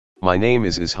My name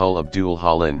is Ishul Abdul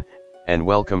Halin, and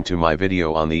welcome to my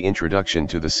video on the introduction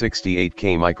to the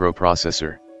 68K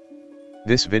microprocessor.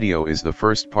 This video is the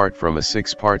first part from a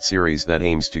 6-part series that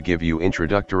aims to give you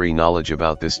introductory knowledge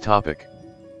about this topic.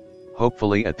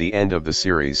 Hopefully at the end of the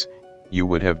series, you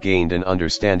would have gained an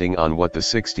understanding on what the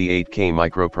 68K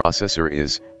microprocessor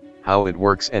is, how it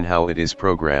works and how it is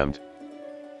programmed.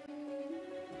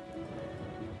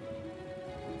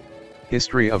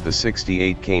 History of the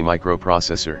 68K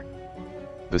microprocessor.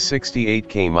 The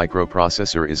 68K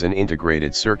microprocessor is an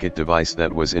integrated circuit device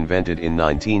that was invented in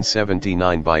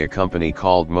 1979 by a company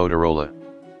called Motorola.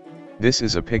 This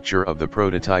is a picture of the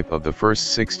prototype of the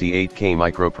first 68K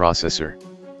microprocessor.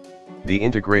 The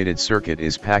integrated circuit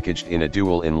is packaged in a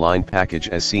dual inline package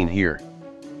as seen here.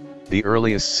 The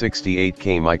earliest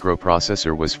 68K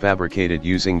microprocessor was fabricated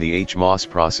using the HMOS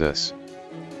process.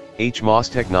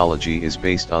 HMOS technology is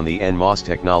based on the NMOS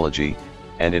technology,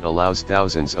 and it allows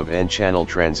thousands of N-channel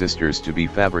transistors to be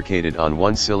fabricated on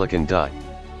one silicon die.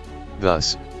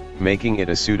 Thus, making it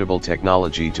a suitable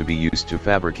technology to be used to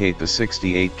fabricate the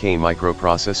 68K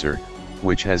microprocessor,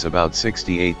 which has about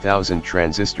 68,000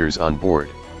 transistors on board.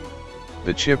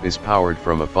 The chip is powered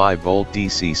from a 5-volt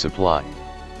DC supply.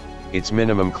 Its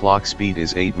minimum clock speed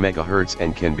is 8 MHz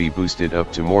and can be boosted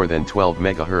up to more than 12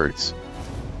 MHz.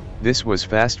 This was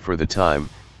fast for the time,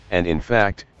 and in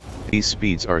fact, these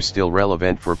speeds are still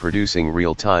relevant for producing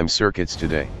real-time circuits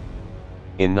today.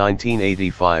 In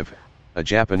 1985, a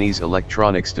Japanese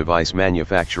electronics device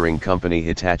manufacturing company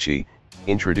Hitachi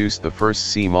introduced the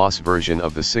first CMOS version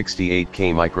of the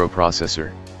 68K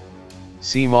microprocessor.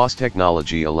 CMOS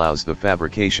technology allows the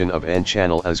fabrication of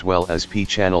N-channel as well as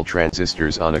P-channel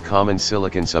transistors on a common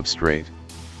silicon substrate.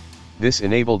 This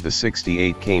enabled the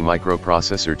 68K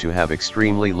microprocessor to have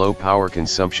extremely low power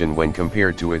consumption when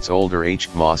compared to its older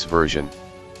HMOS version.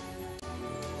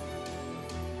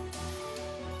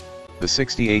 The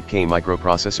 68K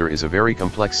microprocessor is a very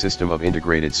complex system of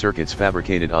integrated circuits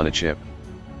fabricated on a chip.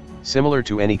 Similar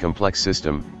to any complex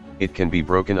system, it can be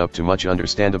broken up to much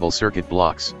understandable circuit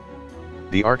blocks.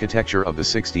 The architecture of the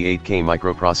 68K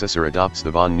microprocessor adopts the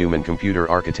von Neumann computer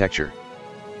architecture.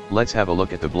 Let's have a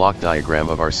look at the block diagram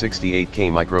of our 68K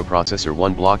microprocessor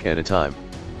one block at a time.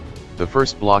 The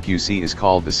first block you see is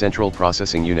called the Central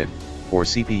Processing Unit, or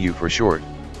CPU for short.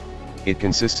 It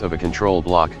consists of a control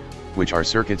block, which are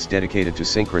circuits dedicated to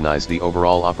synchronize the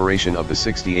overall operation of the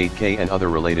 68K and other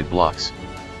related blocks.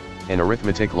 An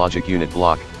arithmetic logic unit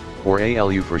block, or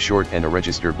ALU for short, and a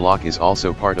register block is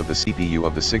also part of the CPU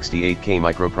of the 68K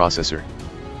microprocessor.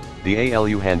 The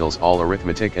ALU handles all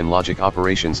arithmetic and logic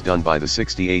operations done by the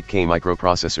 68K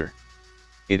microprocessor.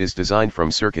 It is designed from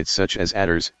circuits such as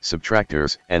adders,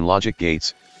 subtractors, and logic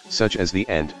gates, such as the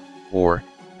AND, OR,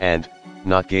 and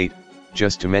NOT gate,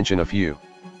 just to mention a few.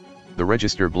 The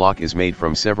register block is made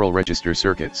from several register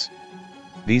circuits.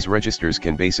 These registers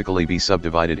can basically be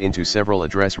subdivided into several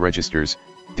address registers,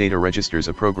 data registers,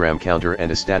 a program counter,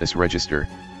 and a status register.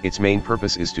 Its main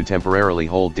purpose is to temporarily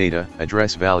hold data,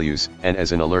 address values, and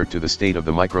as an alert to the state of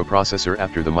the microprocessor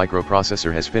after the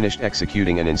microprocessor has finished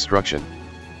executing an instruction.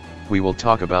 We will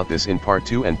talk about this in part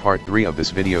 2 and part 3 of this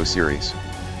video series.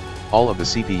 All of the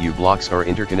CPU blocks are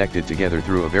interconnected together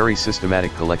through a very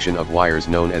systematic collection of wires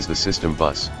known as the system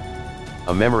bus.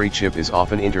 A memory chip is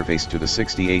often interfaced to the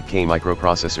 68K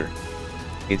microprocessor.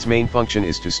 Its main function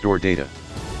is to store data.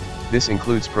 This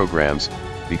includes programs,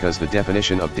 because the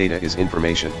definition of data is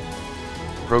information.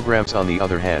 Programs, on the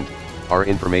other hand, are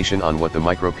information on what the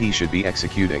micro-P should be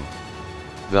executing.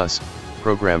 Thus,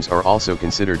 programs are also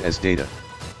considered as data.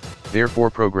 Therefore,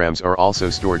 programs are also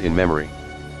stored in memory.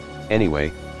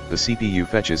 Anyway, the CPU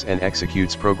fetches and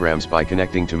executes programs by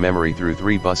connecting to memory through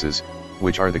 3 buses,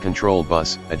 which are the control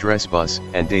bus, address bus,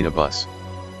 and data bus.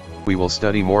 We will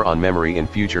study more on memory in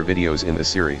future videos in the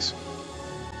series.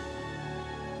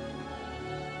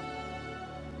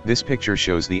 This picture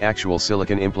shows the actual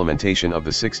silicon implementation of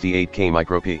the 68K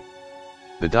micro-P.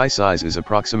 The die size is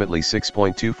approximately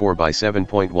 6.24 by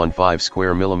 7.15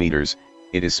 square millimeters.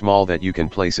 It is small that you can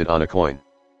place it on a coin.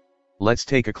 Let's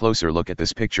take a closer look at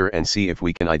this picture and see if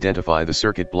we can identify the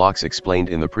circuit blocks explained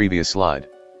in the previous slide.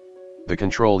 The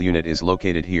control unit is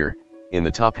located here, in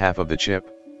the top half of the chip.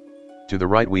 To the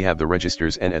right we have the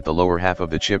registers, and at the lower half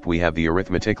of the chip we have the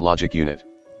arithmetic logic unit.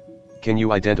 Can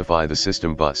you identify the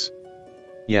system bus?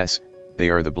 Yes, they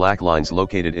are the black lines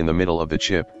located in the middle of the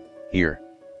chip, here.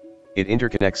 It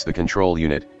interconnects the control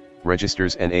unit,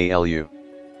 registers, and ALU.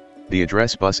 The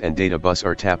address bus and data bus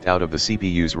are tapped out of the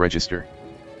CPU's register.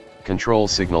 Control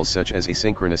signals such as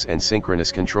asynchronous and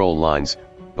synchronous control lines,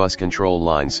 bus control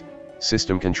lines,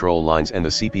 system control lines, and the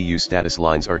CPU status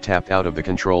lines are tapped out of the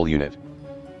control unit.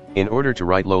 In order to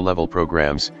write low-level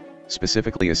programs,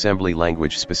 specifically assembly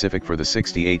language specific for the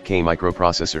 68K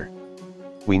microprocessor,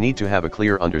 we need to have a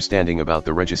clear understanding about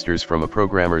the registers from a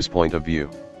programmer's point of view.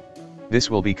 This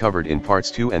will be covered in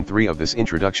parts 2 and 3 of this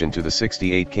introduction to the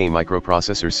 68K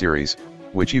microprocessor series,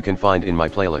 which you can find in my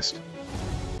playlist.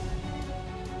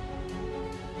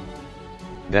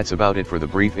 That's about it for the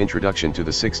brief introduction to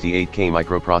the 68K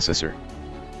microprocessor.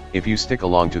 If you stick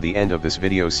along to the end of this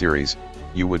video series,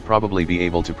 you would probably be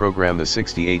able to program the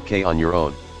 68K on your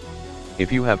own.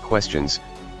 If you have questions,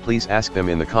 please ask them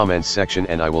in the comments section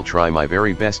and I will try my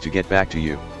very best to get back to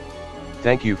you.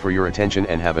 Thank you for your attention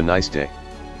and have a nice day.